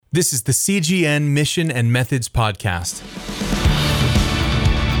This is the CGN Mission and Methods Podcast.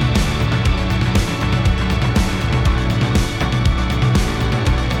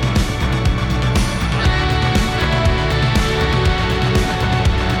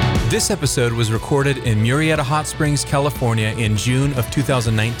 This episode was recorded in Murrieta Hot Springs, California in June of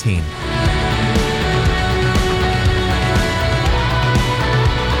 2019.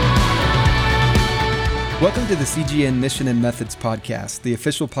 Welcome to the CGN Mission and Methods Podcast, the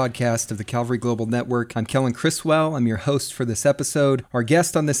official podcast of the Calvary Global Network. I'm Kellen Criswell. I'm your host for this episode. Our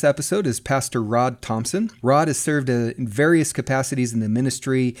guest on this episode is Pastor Rod Thompson. Rod has served in various capacities in the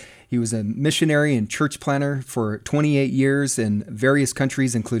ministry. He was a missionary and church planner for 28 years in various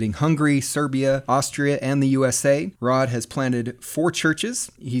countries, including Hungary, Serbia, Austria, and the USA. Rod has planted 4 churches.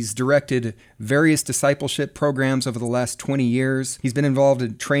 He's directed various discipleship programs over the last 20 years. He's been involved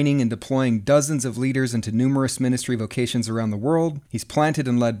in training and deploying dozens of leaders into numerous ministry vocations around the world. He's planted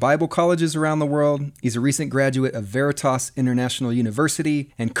and led Bible colleges around the world. He's a recent graduate of Veritas International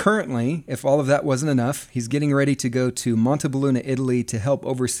University. And currently, if all of that wasn't enough, he's getting ready to go to Montebelluna, Italy to help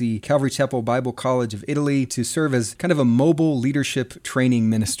oversee Calvary Chapel Bible College of Italy to serve as kind of a mobile leadership training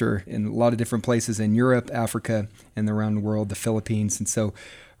minister in a lot of different places in Europe, Africa, and around the world, the Philippines. And so,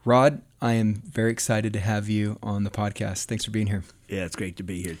 Rod, I am very excited to have you on the podcast. Thanks for being here. Yeah, it's great to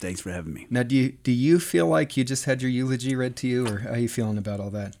be here. Thanks for having me. Now, do you feel like you just had your eulogy read to you, or how are you feeling about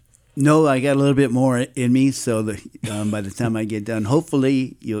all that? No, I got a little bit more in me, so by the time I get done,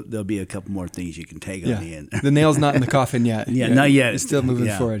 hopefully there'll be a couple more things you can take on the end. The nail's not in the coffin yet. Yeah, not yet. It's still moving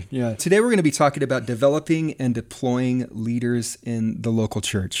forward. Yeah. Today we're going to be talking about developing and deploying leaders in the local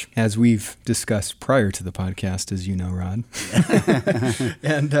church, as we've discussed prior to the podcast, as you know, Rod.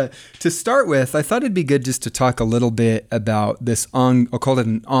 And to start with, I thought it'd be good just to talk a little bit about this, I'll call it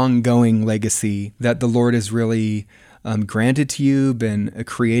an ongoing legacy that the Lord has really granted to you, been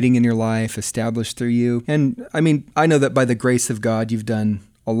creating in your life, established through you. And I mean, I know that by the grace of God, you've done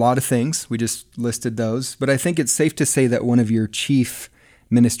a lot of things. We just listed those. But I think it's safe to say that one of your chief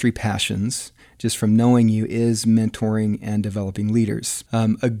ministry passions, just from knowing you, is mentoring and developing leaders.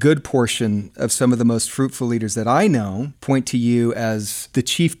 A good portion of some of the most fruitful leaders that I know point to you as the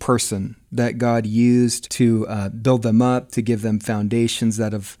chief person that God used to build them up, to give them foundations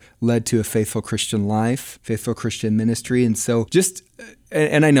that have led to a faithful Christian life, faithful Christian ministry. And so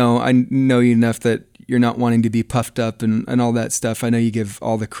and I know you enough that you're not wanting to be puffed up and all that stuff. I know you give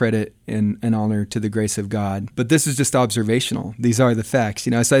all the credit and honor to the grace of God, but this is just observational. These are the facts.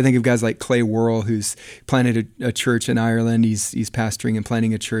 So I think of guys like Clay Worrell, who's planted a church in Ireland. He's pastoring and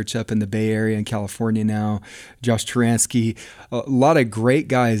planting a church up in the Bay Area in California now. Josh Turansky, a lot of great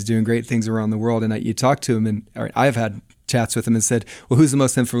guys doing great things around the world. And you talk to him, and I've had chats with him and said, well, who's the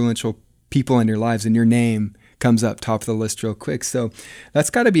most influential people in your lives? And your name comes up top of the list real quick. So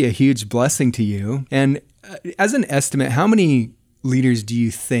that's got to be a huge blessing to you. And as an estimate, how many leaders do you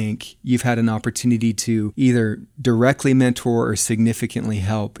think you've had an opportunity to either directly mentor or significantly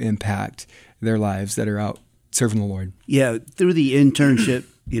help impact their lives that are out serving the Lord? Yeah, through the internship,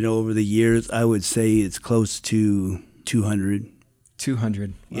 over the years, I would say it's close to 200.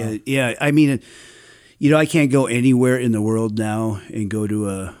 200. Wow. Yeah. I mean, I can't go anywhere in the world now and go to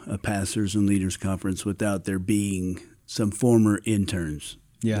a pastors and leaders conference without there being some former interns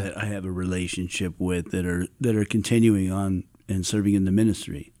that I have a relationship with that are continuing on and serving in the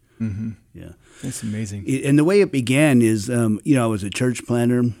ministry. Mm-hmm. Yeah, that's amazing. And the way it began is, I was a church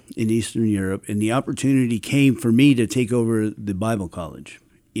planner in Eastern Europe, and the opportunity came for me to take over the Bible college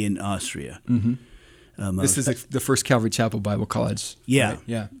in Austria. Mm-hmm. This is the first Calvary Chapel Bible College. Yeah, right?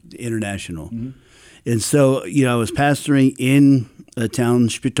 Yeah, international. Mm-hmm. And so, I was pastoring in a town,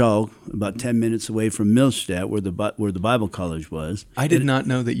 Spital, about 10 minutes away from Millstadt, where the Bible college was. I did not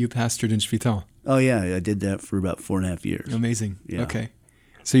know that you pastored in Spital. Oh, yeah. I did that for about 4.5 years. Amazing. Yeah. Okay.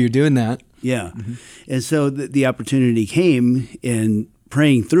 So you're doing that. Yeah. Mm-hmm. And so the opportunity came, and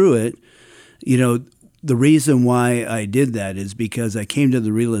praying through it, the reason why I did that is because I came to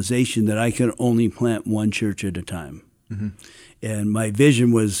the realization that I could only plant one church at a time. Mm-hmm. And my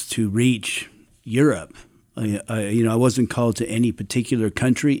vision was to reach Europe. I wasn't called to any particular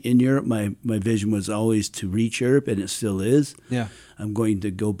country in Europe. My vision was always to reach Europe, and it still is. Yeah, I'm going to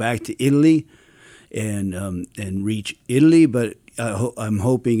go back to Italy and reach Italy, but I'm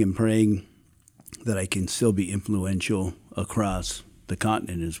hoping and praying that I can still be influential across the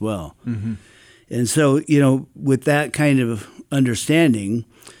continent as well. Mm-hmm. And so, with that kind of understanding,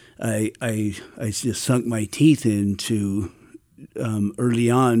 I just sunk my teeth into early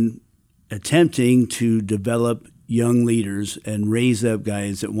on attempting to develop young leaders and raise up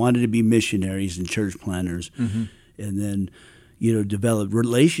guys that wanted to be missionaries and church planners. Mm-hmm. And then, developed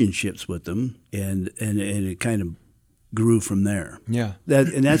relationships with them, and it kind of grew from there. Yeah.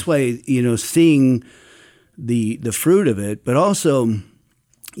 That's why, seeing the fruit of it, but also,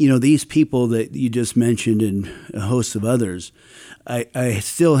 these people that you just mentioned and a host of others, I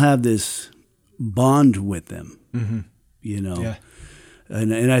still have this bond with them, Yeah.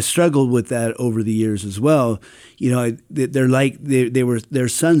 And I struggled with that over the years as well. They're like they're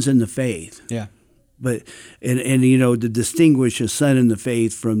sons in the faith. Yeah. But to distinguish a son in the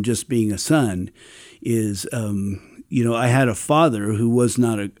faith from just being a son is, I had a father who was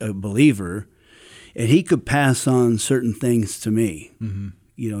not a believer, and he could pass on certain things to me. Mm-hmm.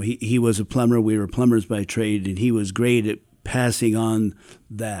 He was a plumber. We were plumbers by trade, and he was great at passing on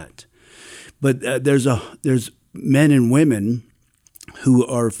that. But there's men and women who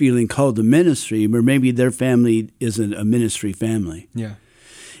are feeling called to ministry, or maybe their family isn't a ministry family. Yeah.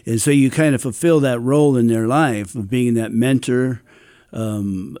 And so you kind of fulfill that role in their life of being that mentor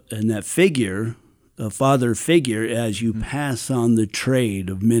and that figure, a father figure, as you pass on the trade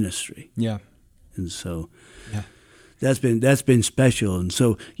of ministry. Yeah. And so that's been special. And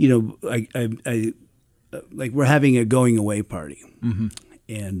so, I like we're having a going away party. Mm-hmm.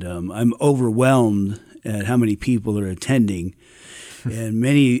 And I'm overwhelmed at how many people are attending. And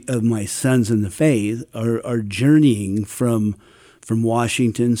many of my sons in the faith are journeying from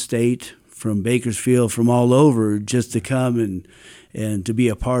Washington State, from Bakersfield, from all over, just to come and to be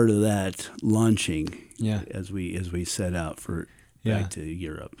a part of that launching. Yeah. As we set out for back to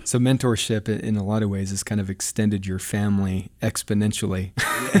Europe. So mentorship, in a lot of ways, has kind of extended your family exponentially.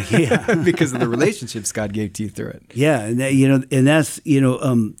 Yeah. Because of the relationships God gave to you through it. Yeah, and that's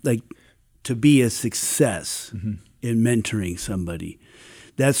like to be a success in mentoring somebody.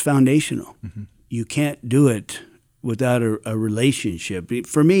 That's foundational. Mm-hmm. You can't do it without a relationship.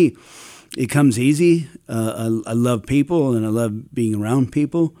 For me, it comes easy. I love people, and I love being around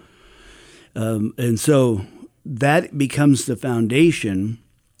people. And so that becomes the foundation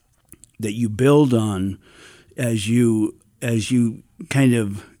that you build on as you kind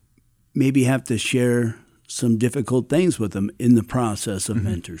of maybe have to share some difficult things with them in the process of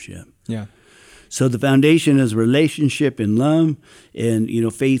mentorship. Yeah. So the foundation is relationship and love,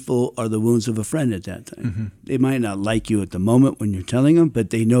 and faithful are the wounds of a friend at that time. Mm-hmm. They might not like you at the moment when you're telling them, but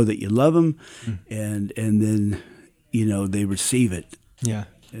they know that you love them, and then they receive it. Yeah,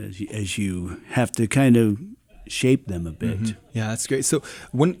 as you have to kind of shape them a bit. Mm-hmm. Yeah, that's great. So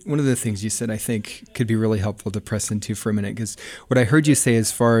one of the things you said, I think, could be really helpful to press into for a minute, because what I heard you say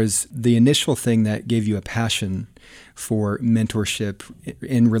as far as the initial thing that gave you a passion for mentorship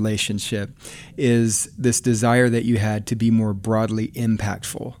in relationship is this desire that you had to be more broadly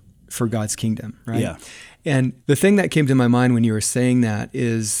impactful for God's kingdom, right? Yeah. And the thing that came to my mind when you were saying that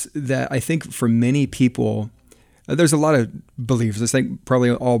is that I think for many people, there's a lot of believers, I think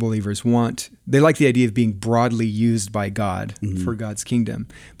probably all believers they like the idea of being broadly used by God for God's kingdom.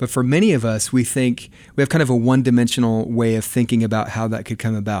 But for many of us, we have kind of a one-dimensional way of thinking about how that could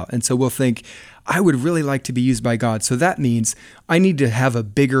come about. And so we'll think, I would really like to be used by God. So that means I need to have a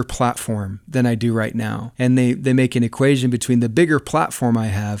bigger platform than I do right now. And they make an equation between the bigger platform I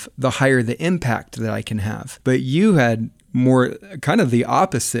have, the higher the impact that I can have. But you had more kind of the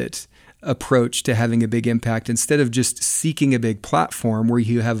opposite approach to having a big impact. Instead of just seeking a big platform where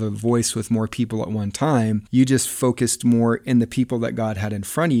you have a voice with more people at one time, you just focused more in the people that God had in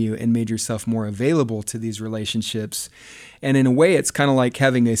front of you and made yourself more available to these relationships. And in a way, it's kind of like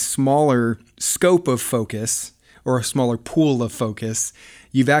having a smaller scope of focus or a smaller pool of focus.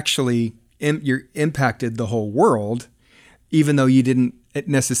 You've actually you're impacted the whole world, even though you didn't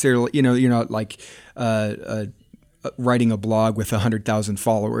necessarily, you're not like writing a blog with 100,000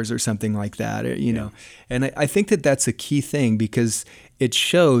 followers or something like that, know. And I think that that's a key thing, because it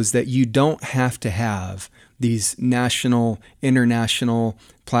shows that you don't have to have these national, international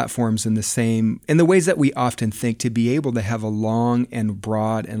platforms in the ways that we often think to be able to have a long and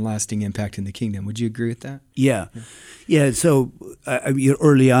broad and lasting impact in the kingdom. Would you agree with that? Yeah. So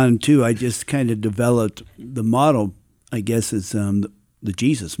early on too, I just kind of developed the model. I guess it's the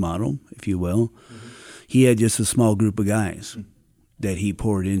Jesus model, if you will. Mm-hmm. He had just a small group of guys that he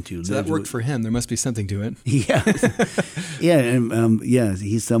poured into. So that worked for him. There must be something to it. Yeah. And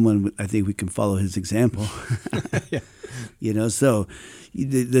he's someone I think we can follow his example. Yeah. So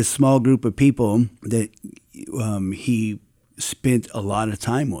this small group of people that he spent a lot of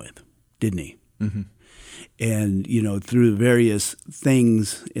time with, didn't he? Mm-hmm. And, through various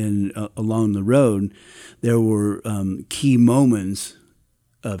things along the road, there were key moments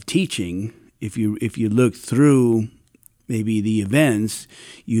of teaching. If you look through maybe the events,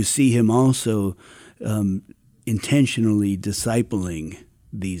 you see him also intentionally discipling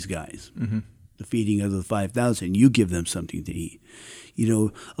these guys. Mm-hmm. The feeding of the 5,000, you give them something to eat.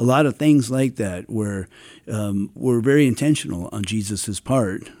 A lot of things like that were very intentional on Jesus's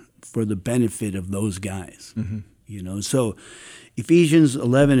part for the benefit of those guys. Mm-hmm. So Ephesians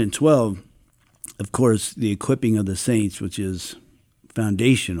 11 and 12, of course, the equipping of the saints, which is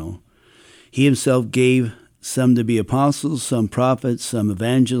foundational. He himself gave some to be apostles, some prophets, some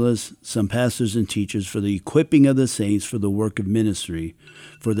evangelists, some pastors and teachers for the equipping of the saints for the work of ministry,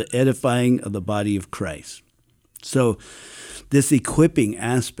 for the edifying of the body of Christ. So this equipping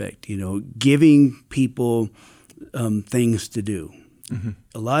aspect, giving people things to do. Mm-hmm.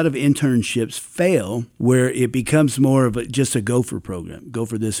 A lot of internships fail where it becomes more of just a gopher program. Go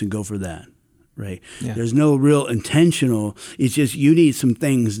for this and go for that. Right. Yeah. There's no real intentional. It's just you need some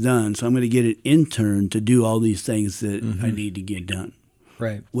things done. So I'm going to get an intern to do all these things that mm-hmm. I need to get done.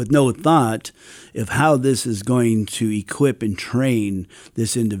 Right. With no thought of how this is going to equip and train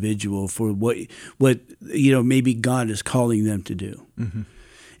this individual for what maybe God is calling them to do. Mm-hmm.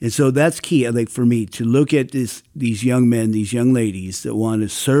 And so that's key. I think for me to look at these young men, these young ladies that want to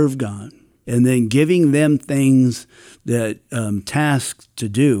serve God, and then giving them things that tasks to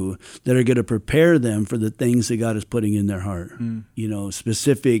do that are going to prepare them for the things that God is putting in their heart.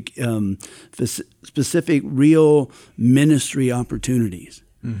 Specific real ministry opportunities.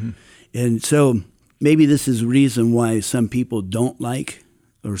 Mm-hmm. And so maybe this is the reason why some people don't like,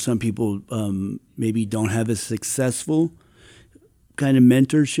 or some people maybe don't have a successful kind of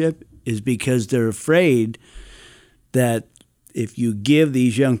mentorship, is because they're afraid that if you give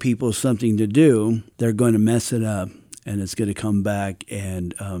these young people something to do, they're going to mess it up, and it's going to come back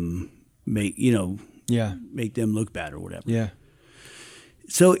and make them look bad or whatever. Yeah.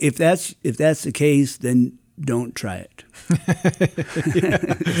 So if that's the case, then don't try it.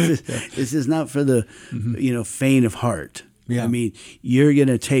 This is not for the mm-hmm. Faint of heart. Yeah. I mean, you're going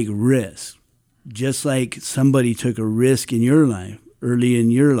to take risks, just like somebody took a risk in your life, early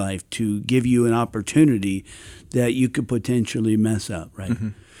in your life, to give you an opportunity that you could potentially mess up, right? Mm-hmm.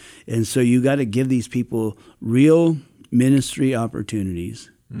 And so you got to give these people real ministry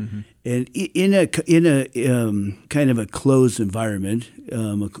opportunities, mm-hmm. and in a kind of a closed environment.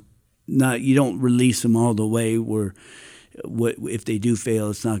 You don't release them all the way where if they do fail,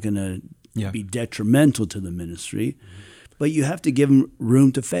 it's not going to be detrimental to the ministry, but you have to give them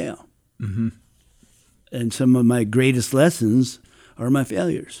room to fail. Mm-hmm. And some of my greatest lessons are my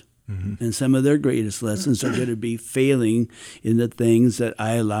failures. Mm-hmm. And some of their greatest lessons are going to be failing in the things that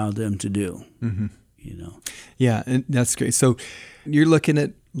I allow them to do. Mm-hmm. Yeah, and that's great. So you're looking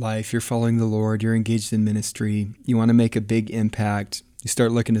at life, you're following the Lord, you're engaged in ministry, you want to make a big impact. You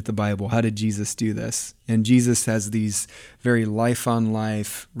start looking at the Bible. How did Jesus do this? And Jesus has these very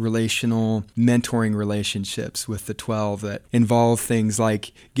life-on-life, relational, mentoring relationships with the 12 that involve things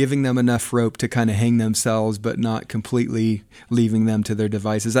like giving them enough rope to kind of hang themselves, but not completely leaving them to their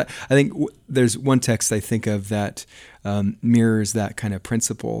devices. I think there's one text I think of that mirrors that kind of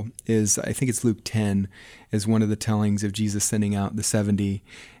principle. I think it's Luke 10, is one of the tellings of Jesus sending out the 70.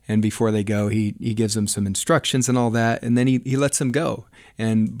 And before they go, he gives them some instructions and all that, and then he lets them go.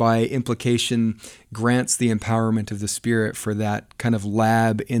 And by implication, grants the empowerment of the Spirit for that kind of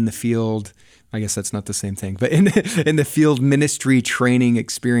lab in the field. I guess that's not the same thing, but in the field ministry training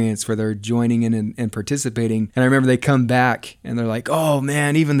experience where they're joining in and participating. And I remember they come back and they're like, oh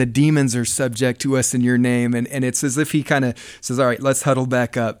man, even the demons are subject to us in your name. And it's as if he kind of says, all right, let's huddle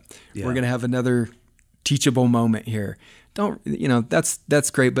back up. Yeah. We're going to have another teachable moment here. That's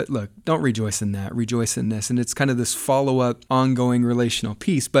great, but look, don't rejoice in that. Rejoice in this. And it's kind of this follow-up, ongoing relational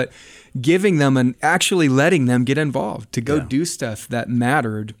piece, but giving them and actually letting them get involved to go do stuff that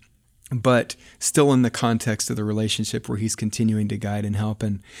mattered, but still in the context of the relationship where he's continuing to guide and help.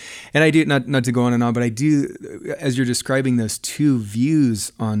 And I do, not to go on and on, but I do, as you're describing those two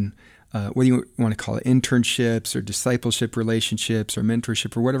views on whether you want to call it internships or discipleship relationships or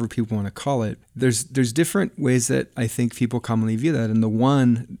mentorship or whatever people want to call it, there's different ways that I think people commonly view that. And the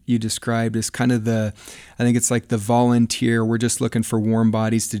one you described is kind of I think it's like the volunteer, we're just looking for warm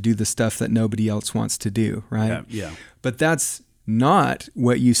bodies to do the stuff that nobody else wants to do, right? Yeah. But that's not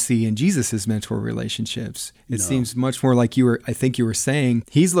what you see in Jesus's mentor relationships. It seems much more like I think you were saying,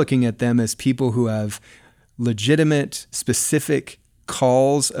 he's looking at them as people who have legitimate, specific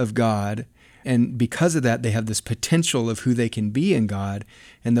calls of God, and because of that, they have this potential of who they can be in God.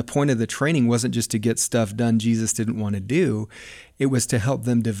 And the point of the training wasn't just to get stuff done Jesus didn't want to do. It was to help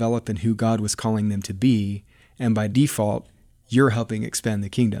them develop in who God was calling them to be. And by default, you're helping expand the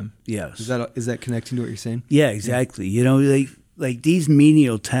kingdom. Yes. Is that connecting to what you're saying? Yeah, exactly. Yeah. like these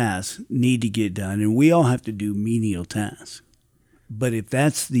menial tasks need to get done, and we all have to do menial tasks. But if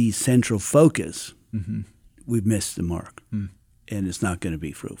that's the central focus, we've missed the mark, and it's not going to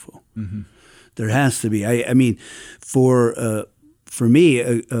be fruitful. There has to be. I mean, for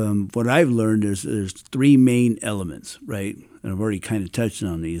me, what I've learned is there's three main elements, right? And I've already kind of touched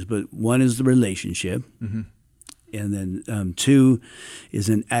on these, but one is the relationship, and then two is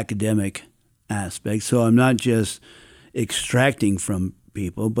an academic aspect. So I'm not just extracting from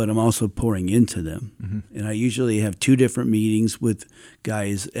people, but I'm also pouring into them. And I usually have two different meetings with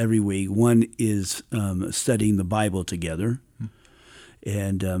guys every week. One is studying the Bible together.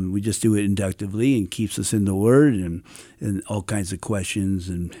 And we just do it inductively and keeps us in the Word, and all kinds of questions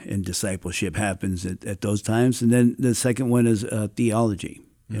and discipleship happens at those times. And then the second one is theology.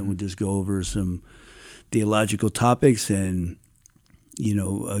 And we just go over some theological topics and,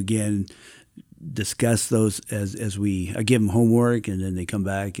 again, discuss those as I give them homework, and then they come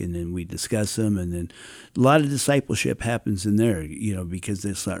back and then we discuss them. And then a lot of discipleship happens in there, because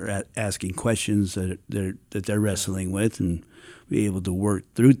they start asking questions that they're wrestling with, and be able to work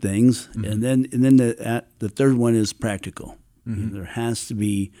through things. And then the third one is practical. There has to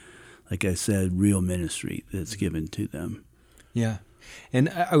be, like I said, real ministry that's given to them. Yeah. And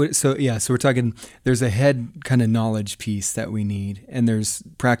so we're talking, there's a head kind of knowledge piece that we need, and there's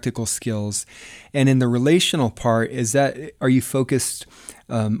practical skills. And in the relational part, are you focused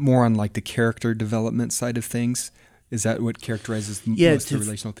more on like the character development side of things? Is that what characterizes most of the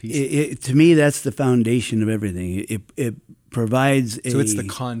relational piece? To me, that's the foundation of everything. It provides So it's the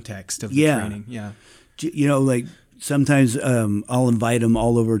context of the training. Yeah. Like sometimes I'll invite them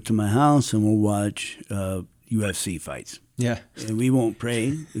all over to my house, and we'll watch UFC fights. Yeah. And we won't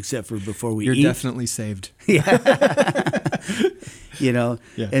pray except for before we eat. You're definitely saved. Yeah.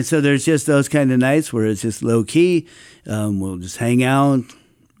 And so there's just those kind of nights where it's just low key. We'll just hang out,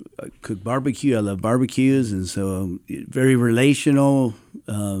 cook barbecue. I love barbecues. And so very relational.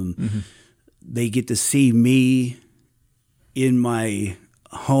 They get to see me in my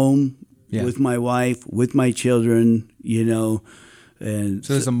home with my wife, with my children, And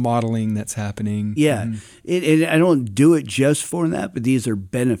so there's a modeling that's happening. Yeah. And I don't do it just for that, but these are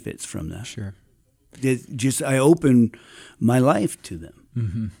benefits from that. Sure. I open my life to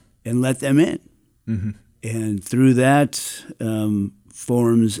them and let them in. And through that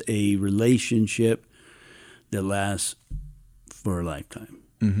forms a relationship that lasts for a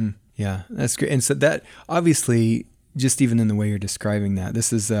lifetime. Yeah, that's great. And so that obviously, just even in the way you're describing that,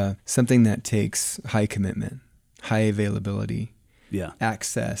 this is something that takes high commitment, high availability.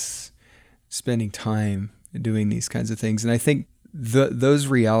 Access, spending time doing these kinds of things. And I think those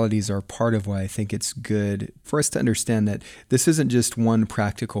realities are part of why I think it's good for us to understand that this isn't just one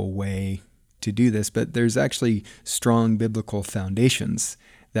practical way to do this, but there's actually strong biblical foundations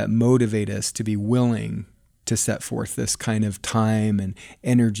that motivate us to be willing to set forth this kind of time and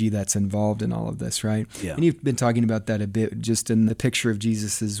energy that's involved in all of this, right? Yeah. And you've been talking about that a bit just in the picture of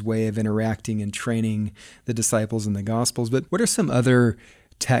Jesus's way of interacting and training the disciples in the Gospels. But what are some other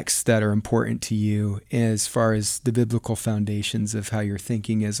texts that are important to you as far as the biblical foundations of how your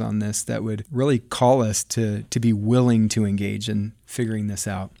thinking is on this that would really call us to be willing to engage in figuring this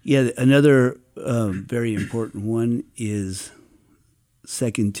out? Yeah, another very important one is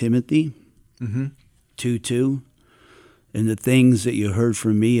 2 Timothy 2:2, and the things that you heard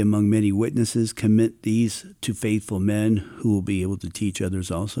from me among many witnesses, commit these to faithful men who will be able to teach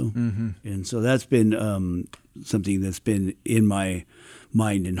others also. And so that's been something that's been in my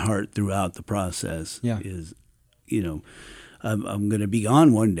mind and heart throughout the process. Is, I'm going to be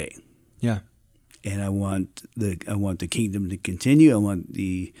gone one day. And I want the kingdom to continue. I want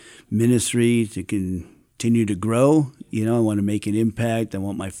the ministry to continue to grow. I want to make an impact. I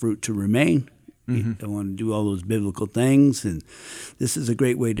want my fruit to remain. I want to do all those biblical things, and this is a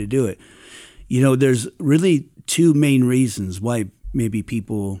great way to do it. There's really two main reasons why maybe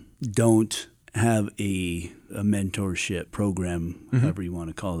people don't have a mentorship program, however you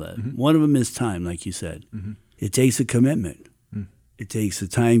want to call that. One of them is time, like you said. It takes a commitment. It takes a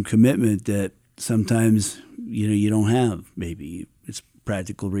time commitment that sometimes you don't have. Maybe it's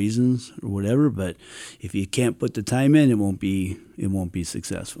practical reasons or whatever, but if you can't put the time in, it won't be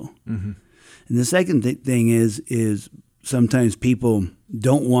successful. And the second thing is sometimes people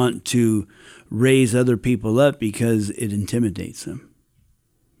don't want to raise other people up because it intimidates them.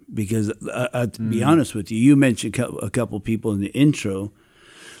 Because to be honest with you, you mentioned a couple people in the intro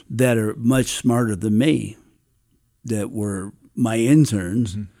that are much smarter than me, that were my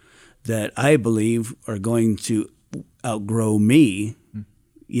interns, that I believe are going to outgrow me.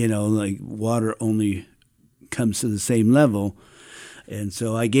 Like water only comes to the same level. And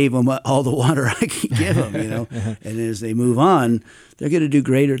so I gave them all the water I could give them, And as they move on, they're going to do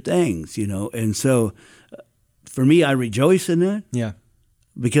greater things, And so for me, I rejoice in that. Yeah.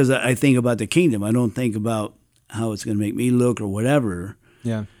 Because I think about the kingdom. I don't think about how it's going to make me look or whatever.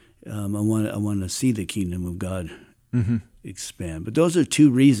 Yeah. I want to see the kingdom of God expand. But those are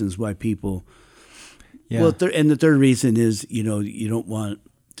two reasons why people. Yeah. Well, and the third reason is you don't want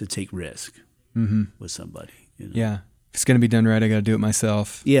to take risk with somebody. Yeah. If it's going to be done right, I got to do it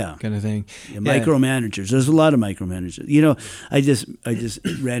myself. Yeah. Kind of thing. Yeah, micromanagers. There's a lot of micromanagers. I just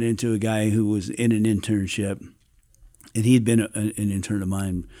ran into a guy who was in an internship, and he had been an intern of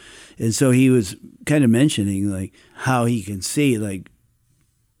mine, and so he was kind of mentioning like how he can see like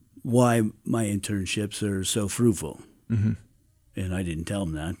why my internships are so fruitful, and I didn't tell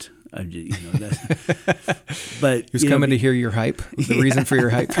him that. I just, but he was coming to hear your hype. The reason for your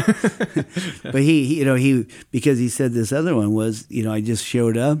hype. But he because he said this other one was I just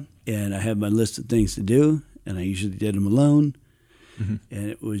showed up and I had my list of things to do, and I usually did them alone, and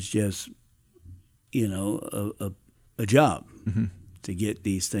it was just a job to get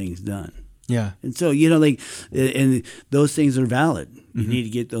these things done. Yeah. And so, and those things are valid. You need to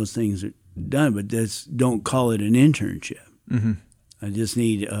get those things done, but don't call it an internship. I just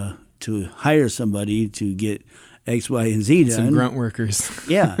need to hire somebody to get X, Y, and Z done. Some grunt workers.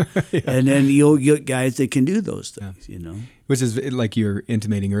 Yeah. And then you'll get guys that can do those things, Which is, like you were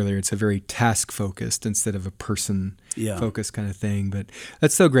intimating earlier, it's a very task-focused instead of a person-focused kind of thing. But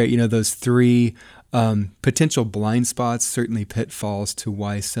that's so great. Those three potential blind spots, certainly pitfalls to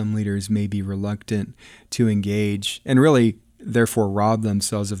why some leaders may be reluctant to engage and really therefore rob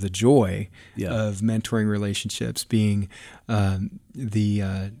themselves of the joy of mentoring relationships, being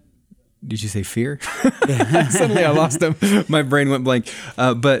did you say fear? Suddenly I lost them. My brain went blank.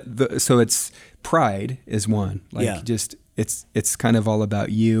 So it's pride is one. Just it's kind of all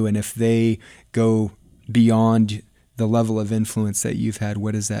about you. And if they go beyond the level of influence that you've had,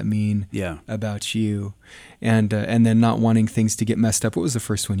 what does that mean about you? And then not wanting things to get messed up. What was the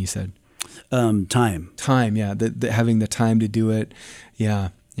first one you said? Time. Yeah. Having the time to do it. Yeah.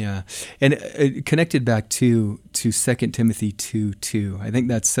 Yeah. And it connected back to 2 Timothy 2:2. I think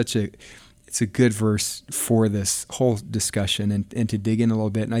that's it's a good verse for this whole discussion and to dig in a little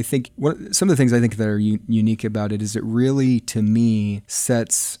bit. And I think some of the things I think that are unique about it is it really, to me,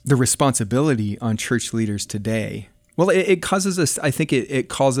 sets the responsibility on church leaders today. Well, it causes us, I think it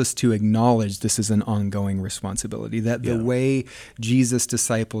calls us to acknowledge this is an ongoing responsibility, that the way Jesus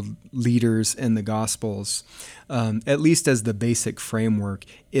discipled leaders in the Gospels, at least as the basic framework,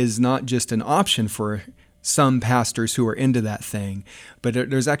 is not just an option for some pastors who are into that thing, but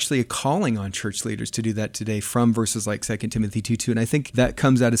there's actually a calling on church leaders to do that today from verses like 2 Timothy 2:2. And I think that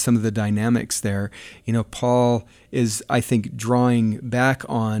comes out of some of the dynamics there. Paul is, I think, drawing back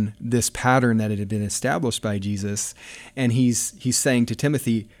on this pattern that had been established by Jesus. And he's saying to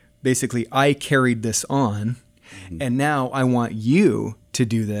Timothy, basically, I carried this on, and now I want you to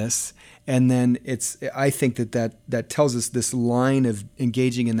do this. And then I think that tells us this line of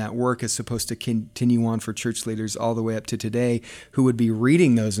engaging in that work is supposed to continue on for church leaders all the way up to today, who would be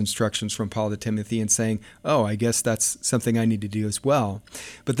reading those instructions from Paul to Timothy and saying, oh, I guess that's something I need to do as well.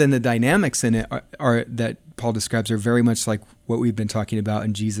 But then the dynamics in it are that Paul describes are very much like what we've been talking about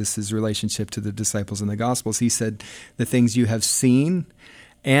in Jesus' relationship to the disciples in the Gospels. He said, the things you have seen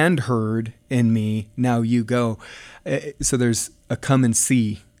and heard in me, now you go. So there's a come and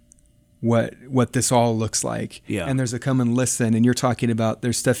see what this all looks like. Yeah. And there's a come and listen. And you're talking about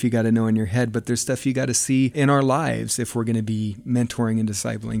there's stuff you got to know in your head, but there's stuff you got to see in our lives if we're going to be mentoring and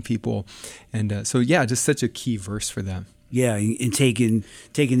discipling people. And just such a key verse for them. Yeah, and taking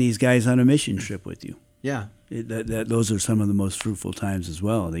these guys on a mission trip with you. Yeah. Those are some of the most fruitful times as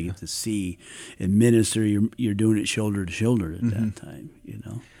well. They get to see and minister. You're doing it shoulder to shoulder at that time,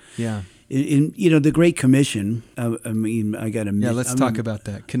 Yeah. In the Great Commission, I got a mission. Let's talk about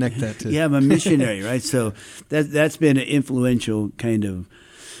that. Connect that to. Yeah, I'm a missionary, right? So that's been an influential kind of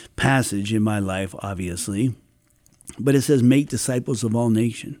passage in my life, obviously. But it says, "Make disciples of all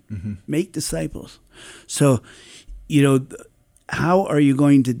nations." Mm-hmm. Make disciples. So, how are you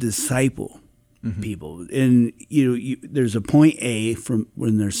going to disciple people? And there's a point A from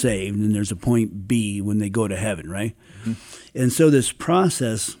when they're saved, and there's a point B when they go to heaven, right? Mm-hmm. And so this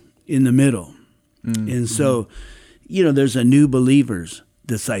process in the middle. Mm-hmm. And so, there's a new believer's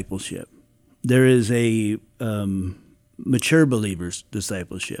discipleship. There is a mature believer's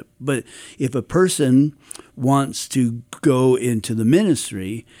discipleship. But if a person wants to go into the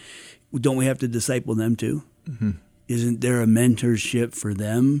ministry, don't we have to disciple them too? Mm-hmm. Isn't there a mentorship for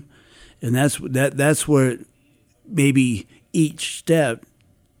them? And that's where maybe each step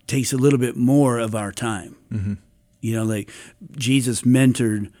takes a little bit more of our time. Mm-hmm. You know, like Jesus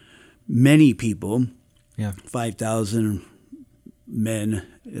mentored many people, Yeah. 5,000 men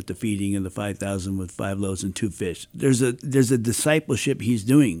at the feeding of the 5,000 with 5 loaves and 2 fish. There's a discipleship he's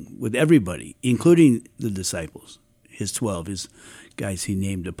doing with everybody, including the disciples, his 12, his guys he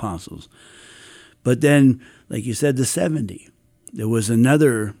named apostles. But then, like you said, the 70, there was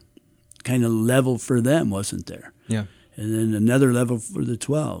another kind of level for them, wasn't there? Yeah. And then another level for the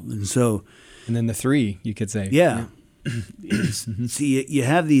 12. And so... And then the 3, you could say. Yeah. See, you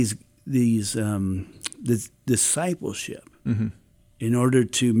have these this discipleship Mm-hmm. in order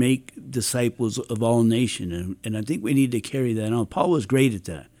to make disciples of all nations. And I think we need to carry that on. Paul was great at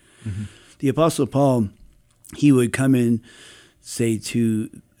that. Mm-hmm. The Apostle Paul, he would come in, say, to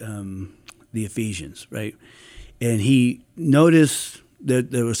the Ephesians, right? And he noticed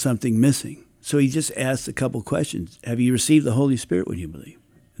that there was something missing. So he just asked a couple questions. Have you received the Holy Spirit when you believe?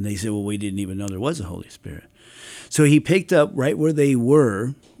 And they said, well, we didn't even know there was a Holy Spirit. So he picked up right where they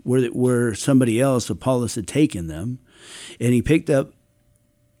were, where somebody else, Apollos, had taken them, and he picked up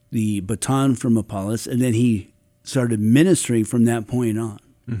the baton from Apollos, and then he started ministering from that point on.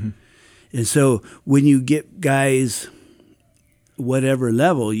 Mm-hmm. And so when you get guys, whatever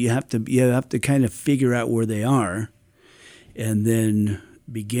level, you have to kind of figure out where they are, and then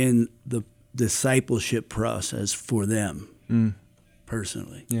begin the discipleship process for them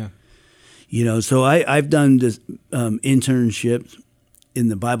personally. Yeah. You know, so I've done this internships in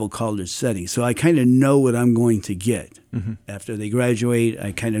the Bible college setting, so I kind of know what I'm going to get. Mm-hmm. After they graduate.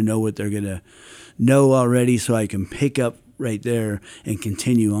 I kind of know what they're going to know already, so I can pick up right there and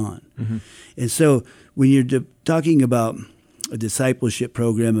continue on. Mm-hmm. And so when you're talking about a discipleship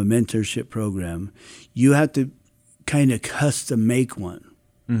program, a mentorship program, you have to kind of custom make one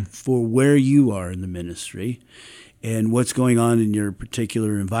for where you are in the ministry and what's going on in your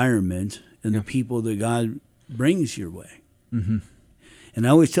particular environment and the people that God brings your way. Mm-hmm. And I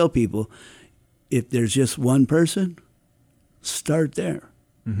always tell people, if there's just one person, start there.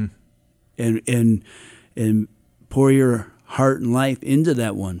 Mm-hmm. And pour your heart and life into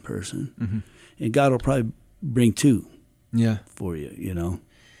that one person. Mm-hmm. And God will probably bring 2 for you, you know?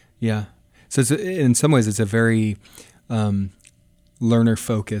 Yeah. So in some ways, it's a very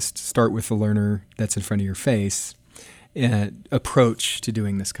learner-focused, start with the learner that's in front of your face, approach to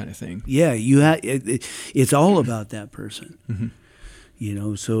doing this kind of thing. Yeah, it's all about that person. Mm-hmm. You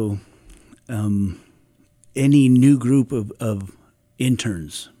know, so any new group of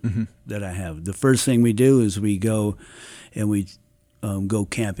interns that I have, the first thing we do is we go and we go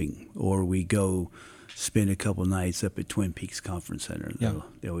camping, or we go spend a couple nights up at Twin Peaks Conference Center. Yeah.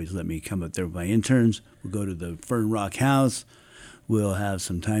 They always let me come up there with my interns. We'll go to the Fern Rock House. We'll have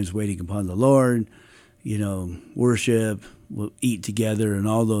some times waiting upon the Lord, you know, worship, we'll eat together and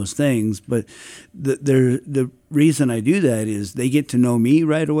all those things. But the reason I do that is they get to know me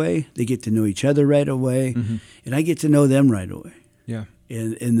right away. They get to know each other right away. Mm-hmm. And I get to know them right away. Yeah.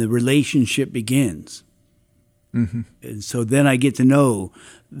 And the relationship begins. Mm-hmm. And so then I get to know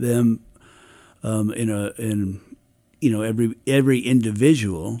them in every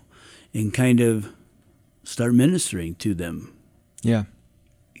individual, and kind of start ministering to them. Yeah.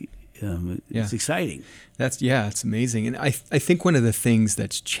 It's exciting. It's amazing. And I think one of the things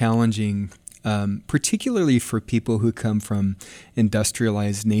that's challenging, particularly for people who come from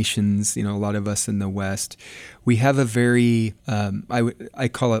industrialized nations, you know, a lot of us in the West, we have a very, I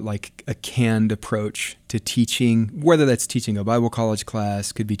call it like a canned approach to teaching, whether that's teaching a Bible college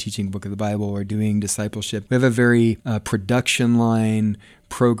class, could be teaching a book of the Bible, or doing discipleship. We have a very production line,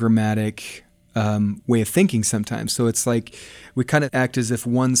 programmatic way of thinking sometimes. So it's like we kind of act as if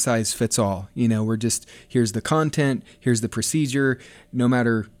one size fits all. You know, we're just, here's the content, here's the procedure. No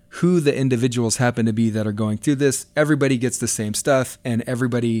matter who the individuals happen to be that are going through this, everybody gets the same stuff and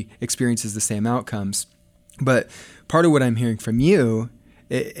everybody experiences the same outcomes. But part of what I'm hearing from you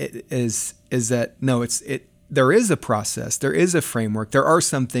is that no, there is a process, there is a framework, there are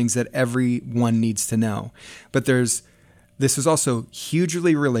some things that everyone needs to know, but this is also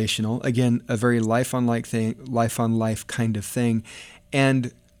hugely relational. Again, a very life on life kind of thing.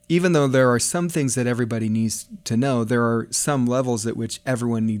 And even though there are some things that everybody needs to know, there are some levels at which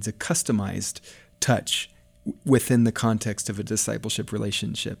everyone needs a customized touch within the context of a discipleship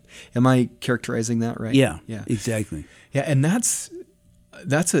relationship. Am I characterizing that right? Yeah. Exactly. Yeah, and that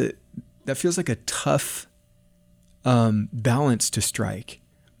feels like a tough balance to strike.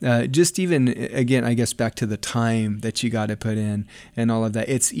 Just even, again, I guess back to the time that you got to put in and all of that.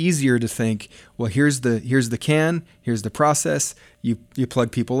 It's easier to think, well, here's the can, here's the process. You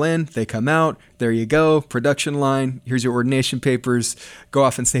plug people in, they come out, there you go, production line, here's your ordination papers, go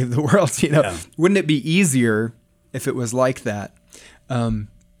off and save the world. Yeah. Wouldn't it be easier if it was like that?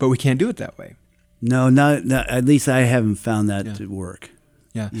 But we can't do it that way. No, not at least I haven't found that to work.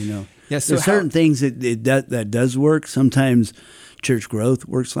 Yeah. Yeah, so there's certain things that does work. Sometimes church growth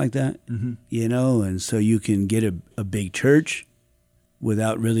works like that, and so you can get a big church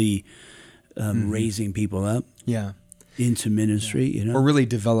without really raising people up into ministry, Or really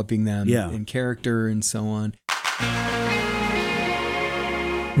developing them in character and so on.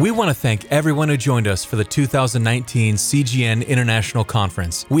 We want to thank everyone who joined us for the 2019 CGN International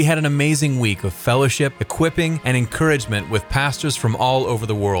Conference. We had an amazing week of fellowship, equipping, and encouragement with pastors from all over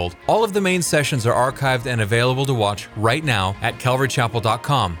the world. All of the main sessions are archived and available to watch right now at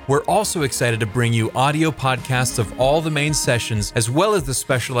calvarychapel.com. We're also excited to bring you audio podcasts of all the main sessions, as well as the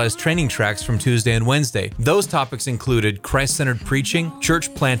specialized training tracks from Tuesday and Wednesday. Those topics included Christ-centered preaching,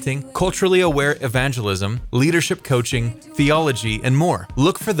 church planting, culturally aware evangelism, leadership coaching, theology, and more.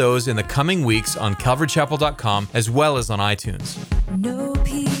 Look for those in the coming weeks on calvarychapel.com as well as on iTunes. No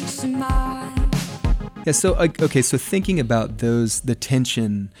peace of mind. Yeah, so thinking about the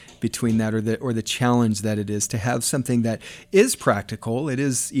tension between that or the challenge that it is to have something that is practical, it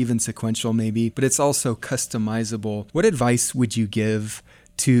is even sequential maybe, but it's also customizable. What advice would you give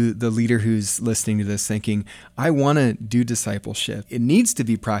to the leader who's listening to this thinking, I want to do discipleship. It needs to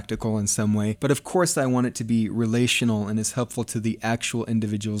be practical in some way, but of course I want it to be relational and as helpful to the actual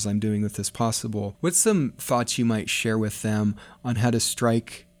individuals I'm doing with as possible. What's some thoughts you might share with them on how to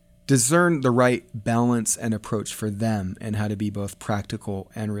discern the right balance and approach for them and how to be both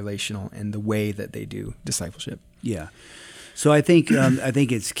practical and relational in the way that they do discipleship? Yeah. So I think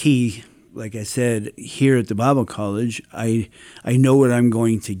it's key. Like I said, here at the Bible College, I know what I'm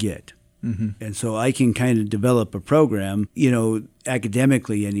going to get. Mm-hmm. And so I can kind of develop a program,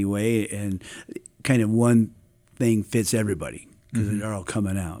 academically anyway, and kind of one thing fits everybody because they're all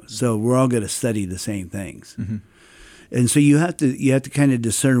coming out. So we're all going to study the same things. Mm-hmm. And so you have to kind of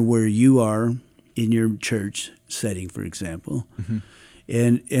discern where you are in your church setting, for example,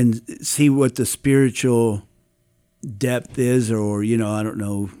 and see what the spiritual depth is, or, I don't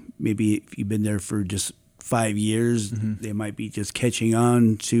know, maybe if you've been there for just 5 years, they might be just catching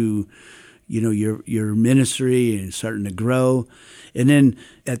on to, your ministry and starting to grow. And then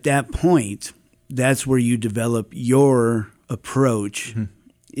at that point, that's where you develop your approach.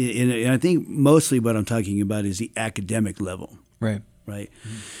 And I think mostly what I'm talking about is the academic level. Right.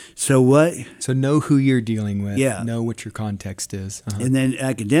 So know who you're dealing with. Yeah. Know what your context is. And then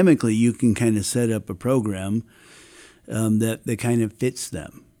academically, you can kind of set up a program that kind of fits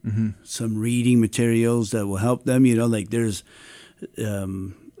them. Some reading materials that will help them. Like there's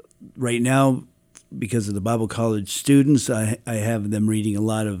right now, because of the Bible College students, I have them reading a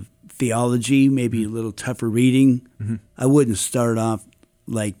lot of theology, maybe a little tougher reading. I wouldn't start off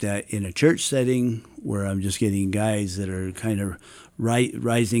like that in a church setting where I'm just getting guys that are kind of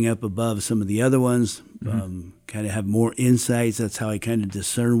rising up above some of the other ones, kind of have more insights. That's how I kind of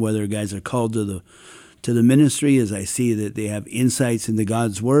discern whether guys are called to the ministry, as I see that they have insights into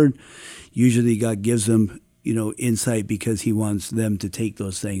God's word. Usually God gives them, insight because he wants them to take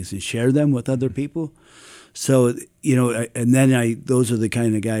those things and share them with other people. So, and then those are the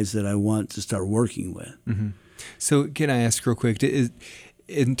kind of guys that I want to start working with. So can I ask real quick,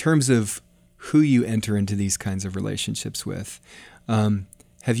 in terms of who you enter into these kinds of relationships with,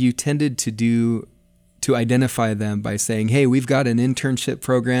 have you tended to identify them by saying, hey, we've got an internship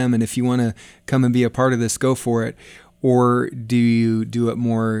program, and if you want to come and be a part of this, go for it? Or do you do it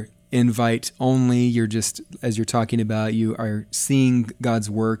more invite only? You're just, as you're talking about, you are seeing God's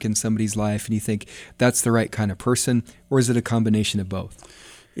work in somebody's life and you think that's the right kind of person? Or is it a combination of both?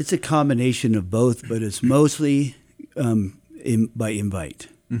 It's a combination of both, but it's mostly by invite.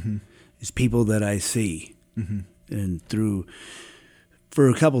 It's people that I see and for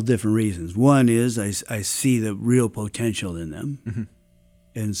a couple of different reasons. One is I see the real potential in them.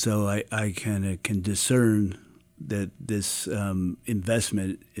 And so I kind of can discern that this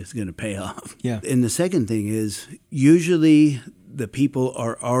investment is going to pay off. Yeah. And the second thing is usually the people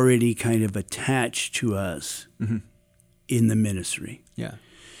are already kind of attached to us in the ministry. Yeah.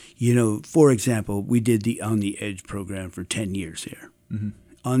 For example, we did the On the Edge program for 10 years here.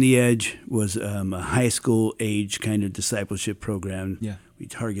 On the Edge was a high school age kind of discipleship program. Yeah. We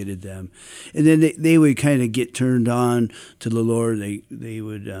targeted them. And then they would kind of get turned on to the Lord. They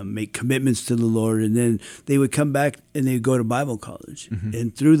would make commitments to the Lord. And then they would come back and they would go to Bible college. Mm-hmm.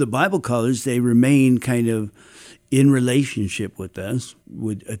 And through the Bible college, they remained kind of in relationship with us,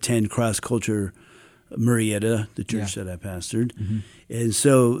 would attend cross-culture Marietta, the church that I pastored. Mm-hmm. And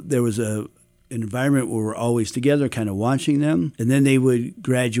so there was an environment where we're always together, kind of watching them. And then they would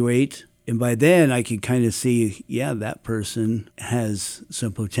graduate. And by then I could kind of see, that person has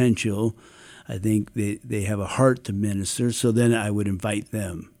some potential. I think they have a heart to minister. So then I would invite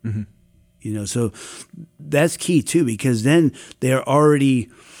them. Mm-hmm. So that's key too, because then they're already,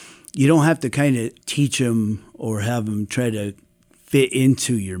 you don't have to kind of teach them or have them try to fit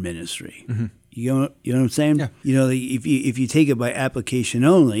into your ministry. Mm-hmm. You know what I'm saying? Yeah. If you take it by application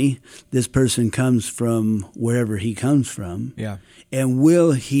only, this person comes from wherever he comes from. Yeah. And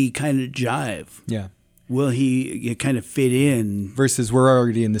will he kind of jive? Yeah. Will he kind of fit in? Versus we're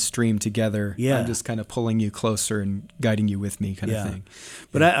already in the stream together. Yeah. I'm just kind of pulling you closer and guiding you with me kind of thing.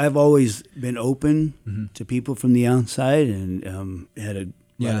 But I've always been open to people from the outside and had a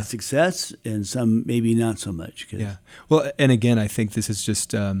lot of success, and some maybe not so much. Yeah. Well, and again, I think this is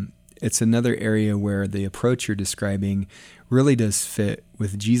just... it's another area where the approach you're describing really does fit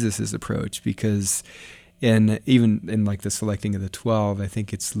with Jesus's approach, because even in like the selecting of the 12, I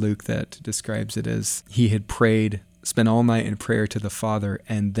think it's Luke that describes it as he had prayed, spent all night in prayer to the Father,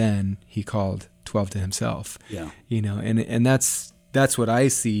 and then he called 12 to himself. Yeah. And that's what I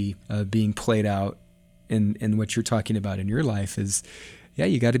see being played out in what you're talking about in your life is,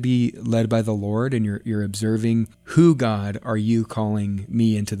 you got to be led by the Lord, and you're observing who, God, are you calling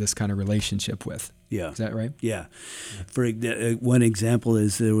me into this kind of relationship with? Yeah. Is that right? Yeah. For one example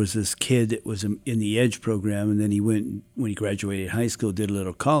is there was this kid that was in the EDGE program, and then he went, when he graduated high school, did a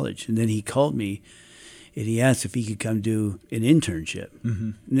little college. And then he called me, and he asked if he could come do an internship.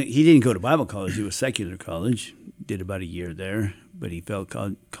 Mm-hmm. He didn't go to Bible college. It was secular college. Did about a year there, but he felt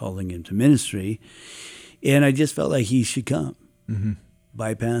calling him to ministry. And I just felt like he should come. Mm-hmm.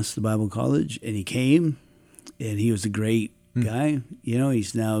 Bypassed the Bible college, and he came, and he was a great guy.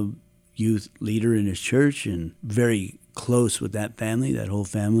 He's now youth leader in his church and very close with that family, that whole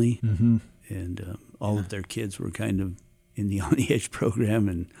family. Mm-hmm. And all of their kids were kind of in the On the Edge program,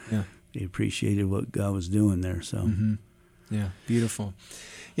 and they appreciated what God was doing there. So, yeah, beautiful.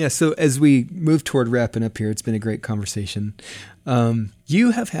 Yeah, so as we move toward wrapping up here, it's been a great conversation.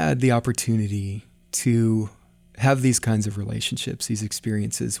 You have had the opportunity to have these kinds of relationships, these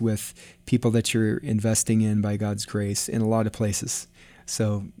experiences with people that you're investing in by God's grace in a lot of places.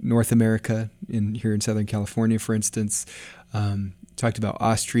 So North America, here in Southern California, for instance, talked about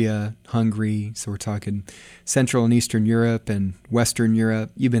Austria, Hungary. So we're talking Central and Eastern Europe and Western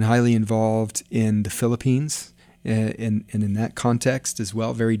Europe. You've been highly involved in the Philippines and in that context as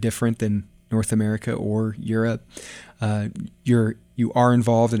well, very different than North America or Europe. You are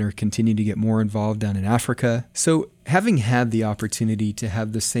involved and are continuing to get more involved down in Africa. So having had the opportunity to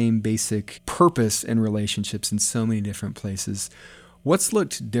have the same basic purpose and relationships in so many different places, what's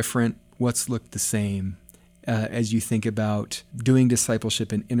looked different? What's looked the same as you think about doing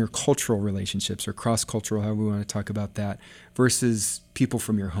discipleship in intercultural relationships or cross-cultural, however we want to talk about that, versus people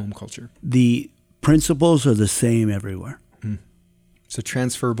from your home culture? The principles are the same everywhere. So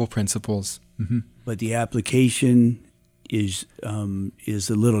transferable principles. Mm-hmm. But the application is a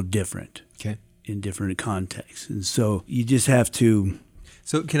little different in different contexts. And so you just have to...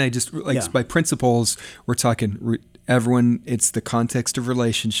 So can I just, by principles, we're talking everyone, it's the context of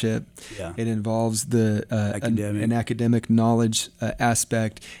relationship. Yeah. It involves an academic knowledge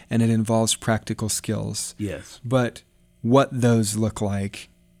aspect, and it involves practical skills. Yes. But what those look like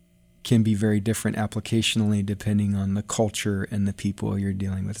can be very different applicationally depending on the culture and the people you're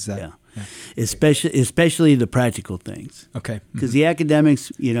dealing with. Is that? Yeah. Especially the practical things. Okay. Because the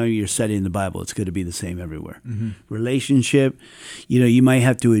academics, you're studying the Bible. It's going to be the same everywhere. Mm-hmm. Relationship, you might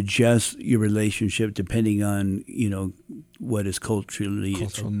have to adjust your relationship depending on, what is cultural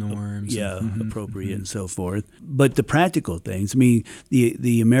norms. Appropriate and so forth. But the practical things,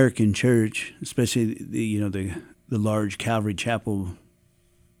 the American church, especially the large Calvary Chapel,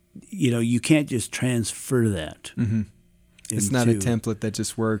 you can't just transfer that. Mm-hmm. It's not a template that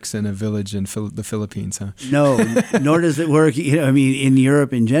just works in a village in the Philippines, huh? No, nor does it work. In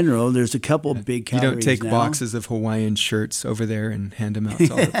Europe in general, there's a couple big Calvaries. You don't take boxes of Hawaiian shirts over there and hand them out to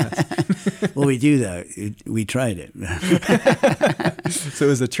all the pastors. Well, we do that. We tried it. So it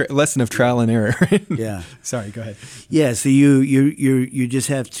was a lesson of trial and error. Yeah. Sorry, go ahead. Yeah. So you just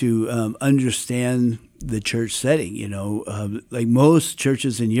have to understand the church setting. Like most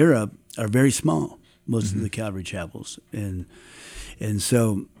churches in Europe are very small. Most of the Calvary chapels, and And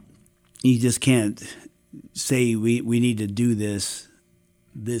so you just can't say we need to do this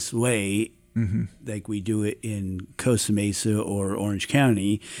way, like we do it in Costa Mesa or Orange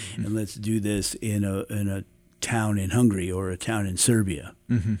County, and let's do this in a town in Hungary or a town in Serbia.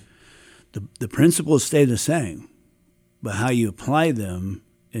 The principles stay the same, but how you apply them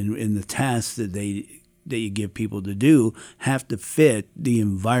in the tasks that you give people to do have to fit the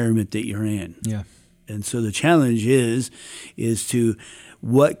environment that you're in. Yeah. And so the challenge is to,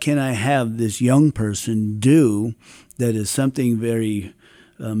 what can I have this young person do that is something very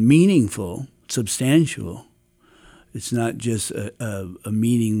meaningful, substantial. It's not just a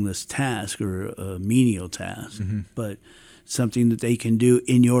meaningless task or a menial task, but something that they can do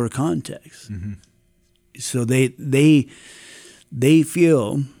in your context. So they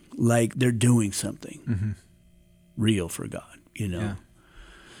feel like they're doing something real for God, Yeah.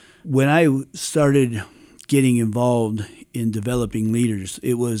 When I started getting involved in developing leaders,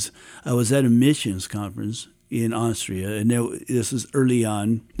 I was at a missions conference in Austria, and this was early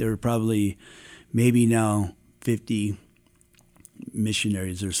on. There were probably maybe now 50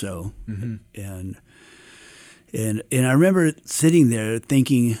 missionaries or so, and I remember sitting there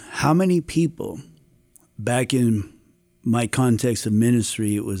thinking, how many people back in my context of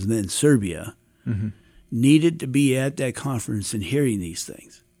ministry, it was then Serbia, needed to be at that conference and hearing these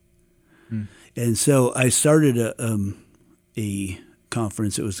things. And so I started a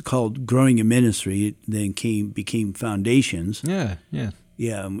conference. It was called Growing in Ministry. It then became Foundations. Yeah.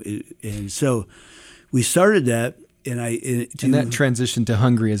 And so we started that, and that transitioned to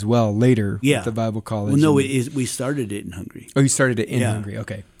Hungary as well later with the Bible College. Well, no, we started it in Hungary. Oh, you started it in Hungary.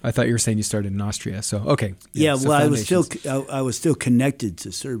 Okay, I thought you were saying you started in Austria. So okay. Yeah. So well, I was still connected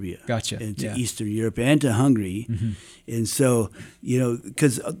to Serbia. Gotcha. And to Eastern Europe and to Hungary, and so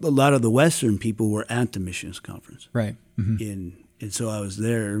because a lot of the Western people were at the missions conference, right? And so I was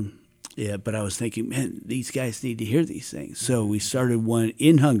there. Yeah, but I was thinking, man, these guys need to hear these things. So we started one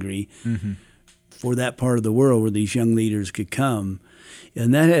in Hungary. For that part of the world where these young leaders could come.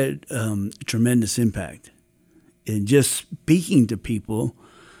 And that had tremendous impact in just speaking to people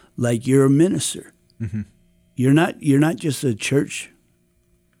like you're a minister. You're not just a church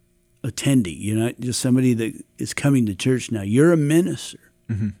attendee. You're not just somebody that is coming to church now. You're a minister.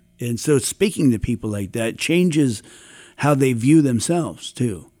 And so speaking to people like that changes how they view themselves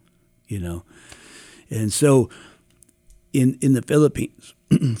too, And so in the Philippines,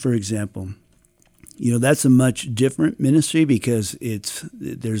 for example, that's a much different ministry because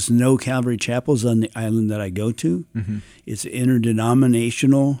there's no Calvary chapels on the island that I go to. It's an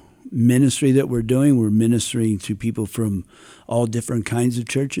interdenominational ministry that we're doing. We're ministering to people from all different kinds of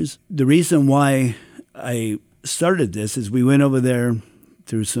churches. The reason why I started this is we went over there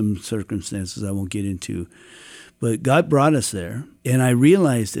through some circumstances I won't get into, but God brought us there, and I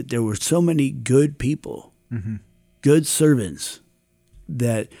realized that there were so many good people, good servants,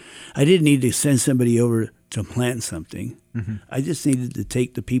 that I didn't need to send somebody over to plant something. I just needed to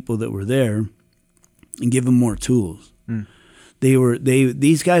take the people that were there and give them more tools.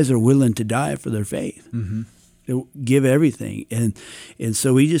 These guys are willing to die for their faith. They give everything. And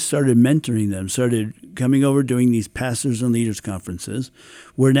so we just started mentoring them, started coming over, doing these pastors and leaders conferences.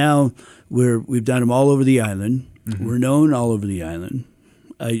 We've done them all over the island. We're known all over the island.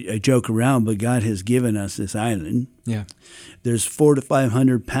 I joke around, but God has given us this island. Yeah. There's 400 to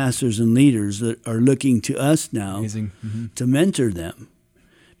 500 pastors and leaders that are looking to us now to mentor them,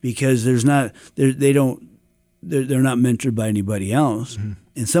 because they're not mentored by anybody else.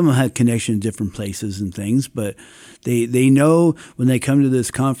 And some of them have connection in different places and things, but they know when they come to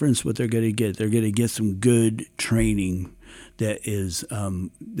this conference what they're going to get. They're going to get some good training that is that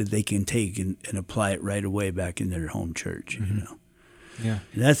they can take and apply it right away back in their home church. Yeah,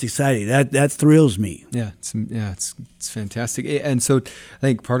 and that's exciting. That thrills me. Yeah, it's fantastic. And so I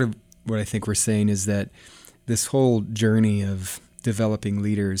think part of what I think we're saying is that this whole journey of developing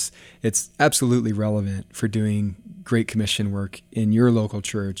leaders, it's absolutely relevant for doing Great Commission work in your local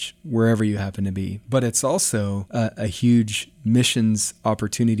church, wherever you happen to be. But it's also a huge missions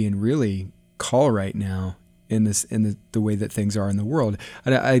opportunity and really call right now in the way that things are in the world.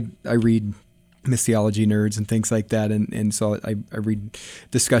 I read missiology nerds and things like that, and so I read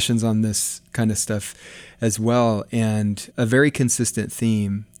discussions on this kind of stuff as well. And a very consistent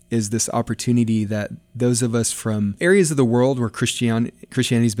theme is this opportunity that those of us from areas of the world where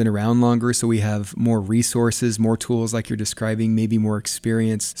Christianity's been around longer, so we have more resources, more tools like you're describing, maybe more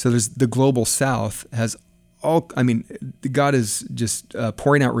experience. So there's the global South has God is just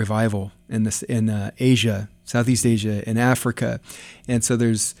pouring out revival in Asia, Southeast Asia, and Africa. And so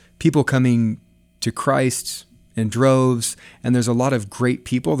there's people coming to Christ in droves, and there's a lot of great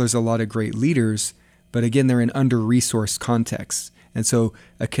people, there's a lot of great leaders, but again, they're in under-resourced contexts. And so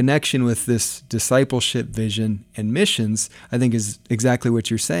a connection with this discipleship vision and missions, I think, is exactly what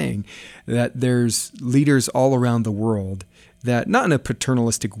you're saying, that there's leaders all around the world that, not in a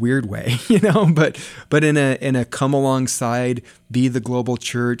paternalistic weird way, but in a come alongside, be the global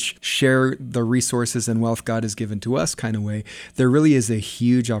church, share the resources and wealth God has given to us kind of way. There really is a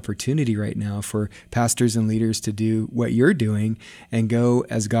huge opportunity right now for pastors and leaders to do what you're doing and go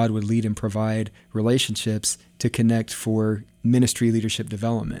as God would lead and provide relationships to connect for ministry leadership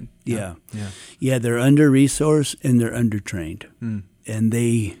development. Yeah. They're under-resourced and they're under-trained. And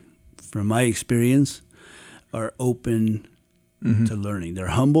they, from my experience, are open to learning. They're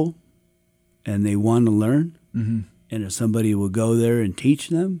humble and they want to learn. And if somebody will go there and teach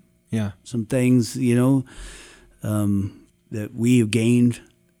them some things, that we have gained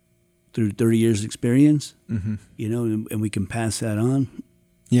through 30 years experience, and we can pass that on.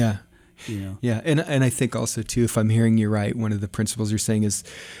 Yeah. And I think also too, if I'm hearing you right, one of the principles you're saying is,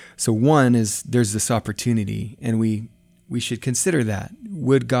 so one is there's this opportunity, and we should consider that.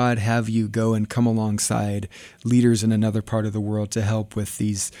 Would God have you go and come alongside leaders in another part of the world to help with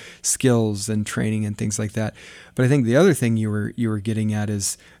these skills and training and things like that? But I think the other thing you were getting at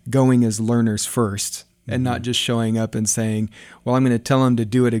is going as learners first, and not just showing up and saying, well, I'm going to tell them to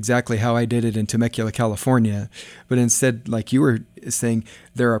do it exactly how I did it in Temecula, California. But instead, like you were saying,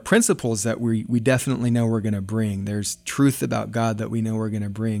 there are principles that we definitely know we're going to bring. There's truth about God that we know we're going to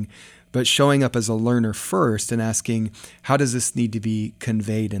bring. But showing up as a learner first and asking, how does this need to be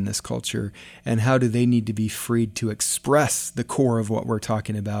conveyed in this culture? And how do they need to be freed to express the core of what we're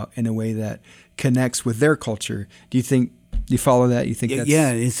talking about in a way that connects with their culture? Do you follow that? You think that's...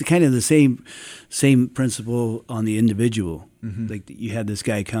 Yeah, it's kind of the same principle on the individual. Like you have this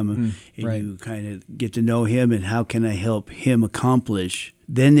guy come and you kind of get to know him, and how can I help him accomplish?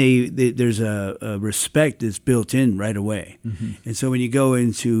 Then there's a respect that's built in right away. And so when you go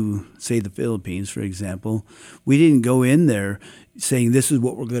into, say, the Philippines, for example, we didn't go in there saying, this is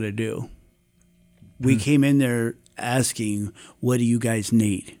what we're going to do. We came in there asking, what do you guys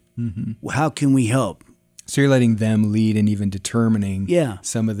need? How can we help? So you're letting them lead and even determining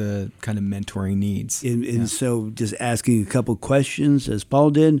some of the kind of mentoring needs. And so just asking a couple questions, as Paul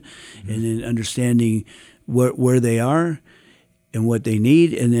did, and then understanding where they are and what they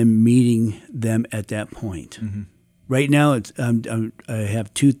need, and then meeting them at that point. Right now, I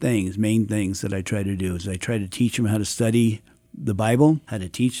have two main things that I try to do. Is I try to teach them how to study the Bible, how to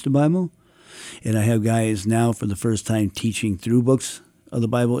teach the Bible. And I have guys now for the first time teaching through books of the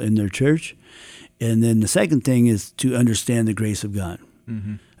Bible in their church. And then the second thing is to understand the grace of God.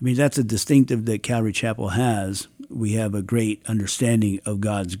 I mean, that's a distinctive that Calvary Chapel has. We have a great understanding of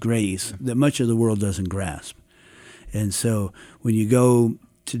God's grace that much of the world doesn't grasp. And so when you go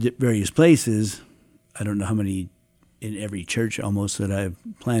to various places, I don't know how many, in every church almost that I've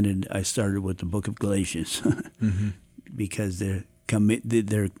planted, I started with the book of Galatians because their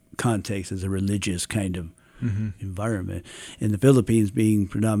context is a religious kind of environment. In the Philippines, being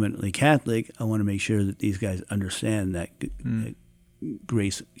predominantly Catholic, I want to make sure that these guys understand that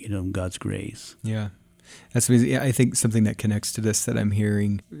grace, God's grace. Yeah. That's amazing. I think something that connects to this that I'm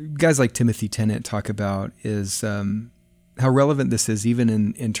hearing guys like Timothy Tennant talk about is how relevant this is even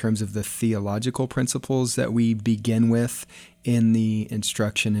in terms of the theological principles that we begin with in the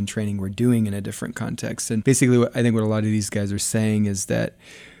instruction and training we're doing in a different context. And basically, I think what a lot of these guys are saying is that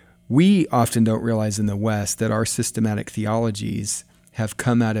we often don't realize in the West that our systematic theologies have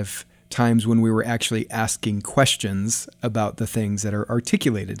come out of times when we were actually asking questions about the things that are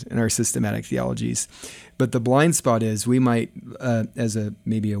articulated in our systematic theologies. But the blind spot is we might, as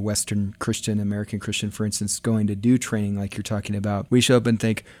maybe a Western Christian, American Christian, for instance, going to do training like you're talking about, we show up and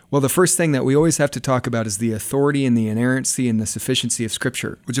think, well, the first thing that we always have to talk about is the authority and the inerrancy and the sufficiency of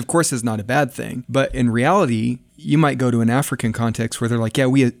Scripture, which of course is not a bad thing. But in reality, you might go to an African context where they're like, yeah,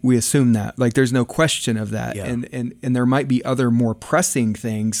 we assume that. Like, there's no question of that. Yeah. And there might be other more pressing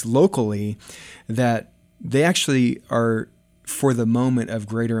things locally that they actually are, for the moment, of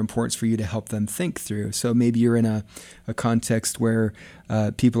greater importance for you to help them think through. So maybe you're in a context where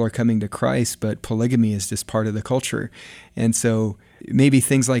people are coming to Christ, but polygamy is just part of the culture. And so maybe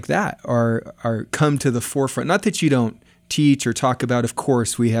things like that are come to the forefront. Not that you don't teach or talk about, of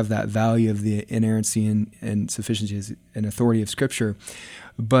course, we have that value of the inerrancy and sufficiency and authority of Scripture,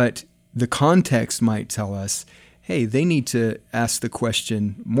 but the context might tell us, hey, they need to ask the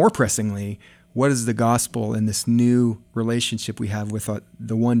question more pressingly, what is the gospel and this new relationship we have with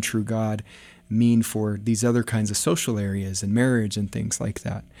the one true God mean for these other kinds of social areas and marriage and things like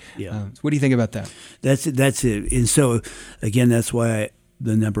that. Yeah. What do you think about that? That's it. And so, again, that's why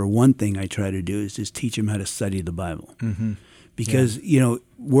the number one thing I try to do is just teach them how to study the Bible. Mm-hmm. Because,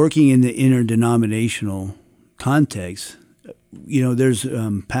 working in the interdenominational context, there's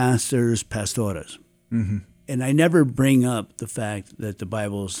pastors, pastoras. Mm-hmm. And I never bring up the fact that the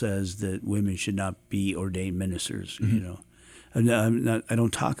Bible says that women should not be ordained ministers, I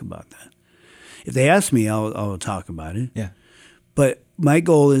don't talk about that. If they ask me, I'll talk about it. Yeah. But my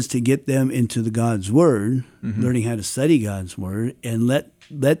goal is to get them into the God's Word, learning how to study God's Word, and let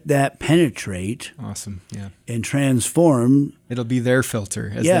that penetrate. Awesome. Yeah. And transform. It'll be their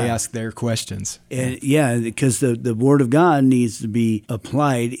filter as they ask their questions. And because the Word of God needs to be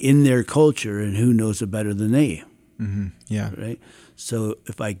applied in their culture, and who knows it better than they? Mm-hmm. Yeah. Right. So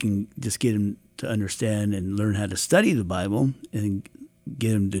if I can just get them to understand and learn how to study the Bible and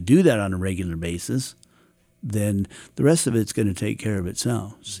get them to do that on a regular basis, then the rest of it's going to take care of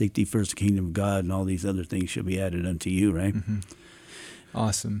itself. Seek thee first the kingdom of God, and all these other things shall be added unto you, right? Mm-hmm.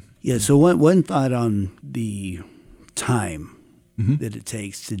 Awesome. Yeah, so one thought on the time that it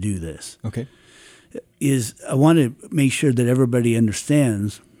takes to do this. Okay. Is I want to make sure that everybody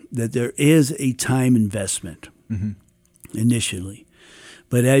understands that there is a time investment initially.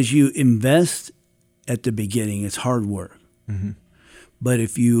 But as you invest at the beginning, it's hard work. Mm-hmm. But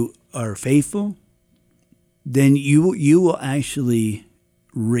if you are faithful, then you will actually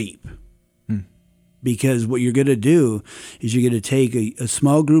reap. Because what you're going to do is you're going to take a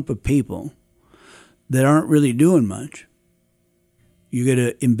small group of people that aren't really doing much. You're going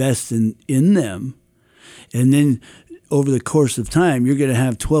to invest in them. And then over the course of time, you're going to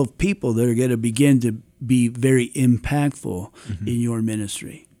have 12 people that are going to begin to be very impactful in your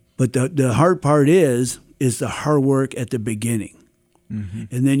ministry. But the hard part is the hard work at the beginning.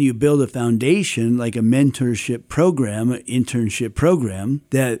 Mm-hmm. And then you build a foundation like a mentorship program, an internship program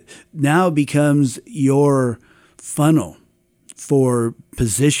that now becomes your funnel for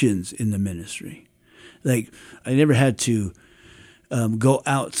positions in the ministry. Like I never had to go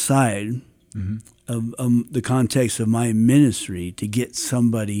outside of the context of my ministry to get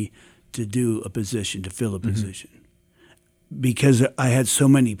somebody to do a position, to fill a position. Because I had so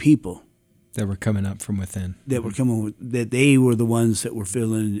many people that were coming up from within. That were coming, that they were the ones that were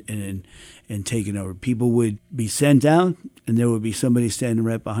filling and taking over. People would be sent out, and there would be somebody standing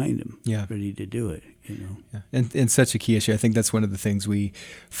right behind them, ready to do it. Yeah. And such a key issue. I think that's one of the things we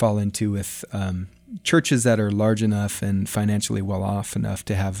fall into with churches that are large enough and financially well off enough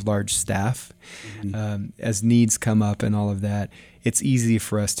to have large staff. As needs come up and all of that, it's easy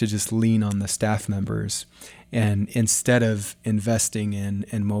for us to just lean on the staff members. And instead of investing in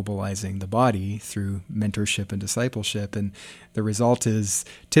and mobilizing the body through mentorship and discipleship, and the result is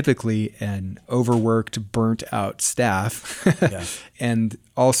typically an overworked, burnt out staff. And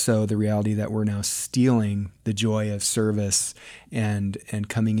also the reality that we're now stealing the joy of service and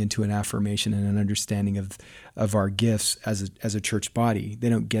coming into an affirmation and an understanding of our gifts as a church body. They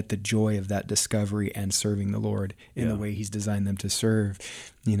don't get the joy of that discovery and serving the Lord in the way He's designed them to serve,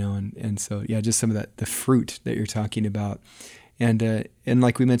 and so just some of that, the fruit that you're talking about. And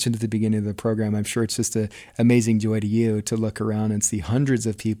like we mentioned at the beginning of the program, I'm sure it's just an amazing joy to you to look around and see hundreds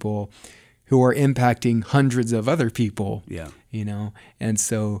of people who are impacting hundreds of other people. And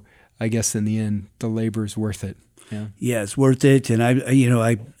so I guess in the end, the labor's worth it. Yeah, it's worth it. And I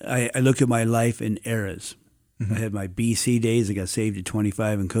look at my life in eras. I had my BC days. I got saved at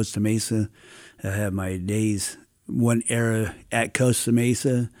 25 in Costa Mesa. I had my days, one era at Costa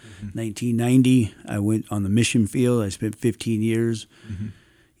Mesa, 1990. I went on the mission field. I spent 15 years,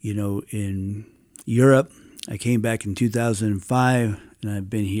 in Europe. I came back in 2005, and I've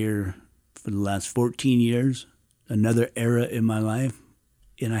been here for the last 14 years, another era in my life.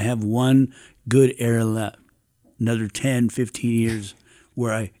 And I have one good era left, another 10, 15 years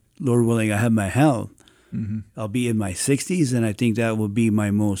where Lord willing, I have my health. I'll be in my 60s, and I think that will be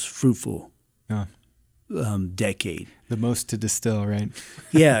my most fruitful decade. The most to distill, right?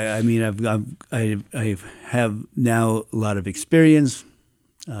 Yeah, I mean, I have now a lot of experience.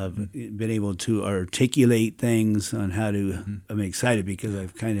 I've been able to articulate things on how to. I'm excited because I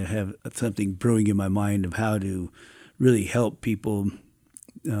kind of have something brewing in my mind of how to really help people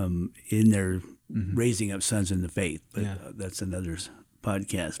in their raising up sons in the faith. But that's another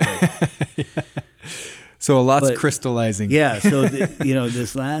podcast. But, so a lot's crystallizing. Yeah. So,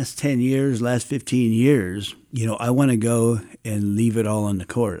 this last 10 years, last 15 years, I want to go and leave it all on the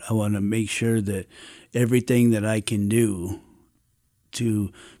court. I want to make sure that everything that I can do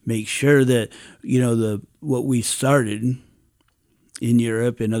to make sure that, what we started in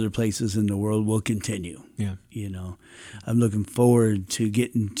Europe and other places in the world will continue. Yeah. I'm looking forward to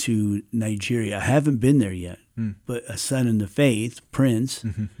getting to Nigeria. I haven't been there yet, but a son in the faith, Prince,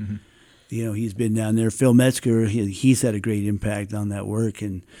 he's been down there. Phil Metzger, he's had a great impact on that work,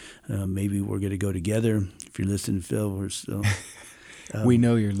 and maybe we're going to go together. If you're listening, Phil, we're still... we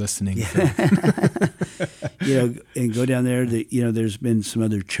know you're listening. And go down there. There's been some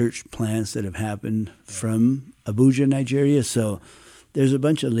other church plants that have happened from Abuja, Nigeria. So there's a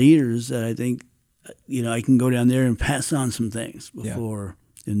bunch of leaders that I think, I can go down there and pass on some things before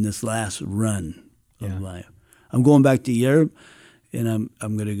in this last run of life. I'm going back to Europe, and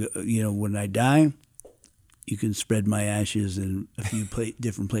I'm going to go. When I die, you can spread my ashes in a few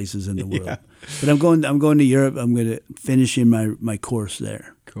different places in the world. Yeah. But I'm going to Europe. I'm going to finish in my course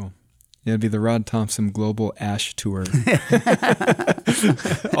there. Cool. Yeah, it'd be the Rod Thompson Global Ash Tour.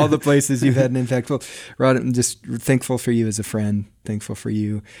 All the places you've had an impact. Well, Rod, I'm just thankful for you as a friend, thankful for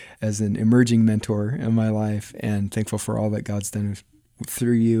you as an emerging mentor in my life, and thankful for all that God's done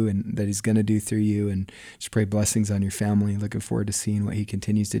through you and that he's going to do through you, and just pray blessings on your family. Looking forward to seeing what he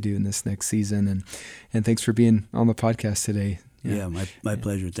continues to do in this next season. And thanks for being on the podcast today. Yeah, my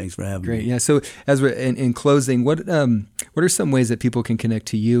pleasure. Thanks for having me. Great. Yeah. So as we're in closing, what are some ways that people can connect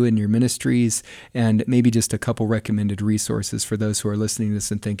to you and your ministries, and maybe just a couple recommended resources for those who are listening to this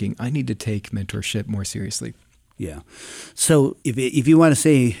and thinking, I need to take mentorship more seriously? Yeah. So if you want to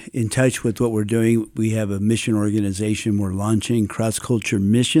stay in touch with what we're doing, we have a mission organization we're launching, Cross Culture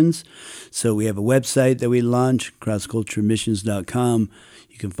Missions. So we have a website that we launch, crossculturemissions.com.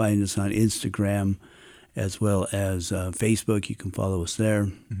 You can find us on Instagram as well as Facebook. You can follow us there.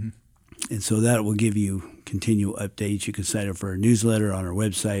 Mm-hmm. And so that will give you continual updates. You can sign up for our newsletter on our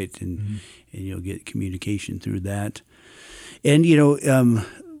website, and you'll get communication through that. And,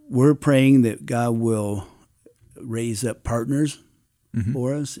 we're praying that God will raise up partners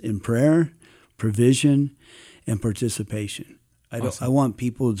for us in prayer, provision, and participation. I want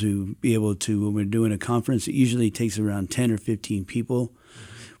people to be able to, when we're doing a conference, it usually takes around 10 or 15 people.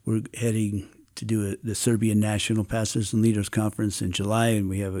 We're heading to do the Serbian National Pastors and Leaders Conference in July, and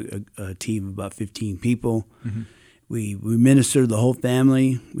we have a team of about 15 people. Mm-hmm. We minister to the whole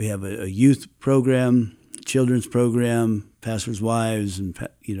family. We have a youth program, children's program, pastors' wives, and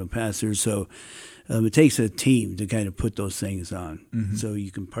pastors. So it takes a team to kind of put those things on. Mm-hmm. So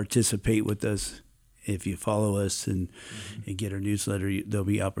you can participate with us if you follow us and get our newsletter. There'll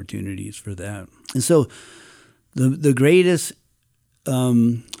be opportunities for that. And so the greatest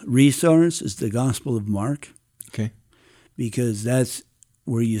resource is the Gospel of Mark. Okay. Because that's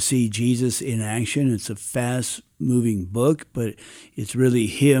where you see Jesus in action. It's a fast-moving book, but it's really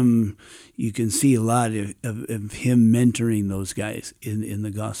him. You can see a lot of him mentoring those guys in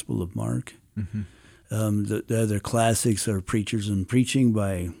the Gospel of Mark. Mm-hmm. The other classics are Preachers and Preaching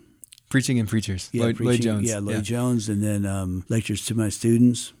by... Preaching and Preachers, Lloyd Jones. Yeah, Lloyd Jones, and then Lectures to My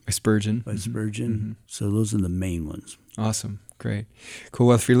Students. By Spurgeon. Mm-hmm. So those are the main ones. Awesome. Great. Cool.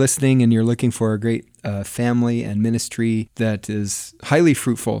 Well, if you're listening and you're looking for a great family and ministry that is highly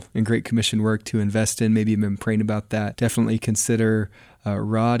fruitful and great commission work to invest in, maybe you've been praying about that, definitely consider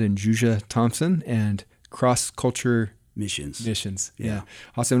Rod and Juja Thompson and Cross Culture Missions. Yeah.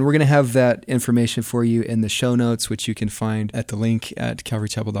 Awesome. And we're going to have that information for you in the show notes, which you can find at the link at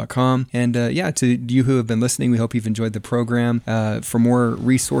calvarychapel.com. And to you who have been listening, we hope you've enjoyed the program. For more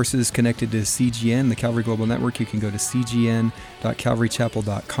resources connected to CGN, the Calvary Global Network, you can go to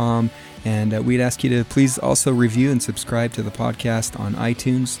cgn.calvarychapel.com. And we'd ask you to please also review and subscribe to the podcast on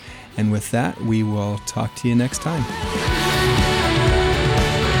iTunes. And with that, we will talk to you next time.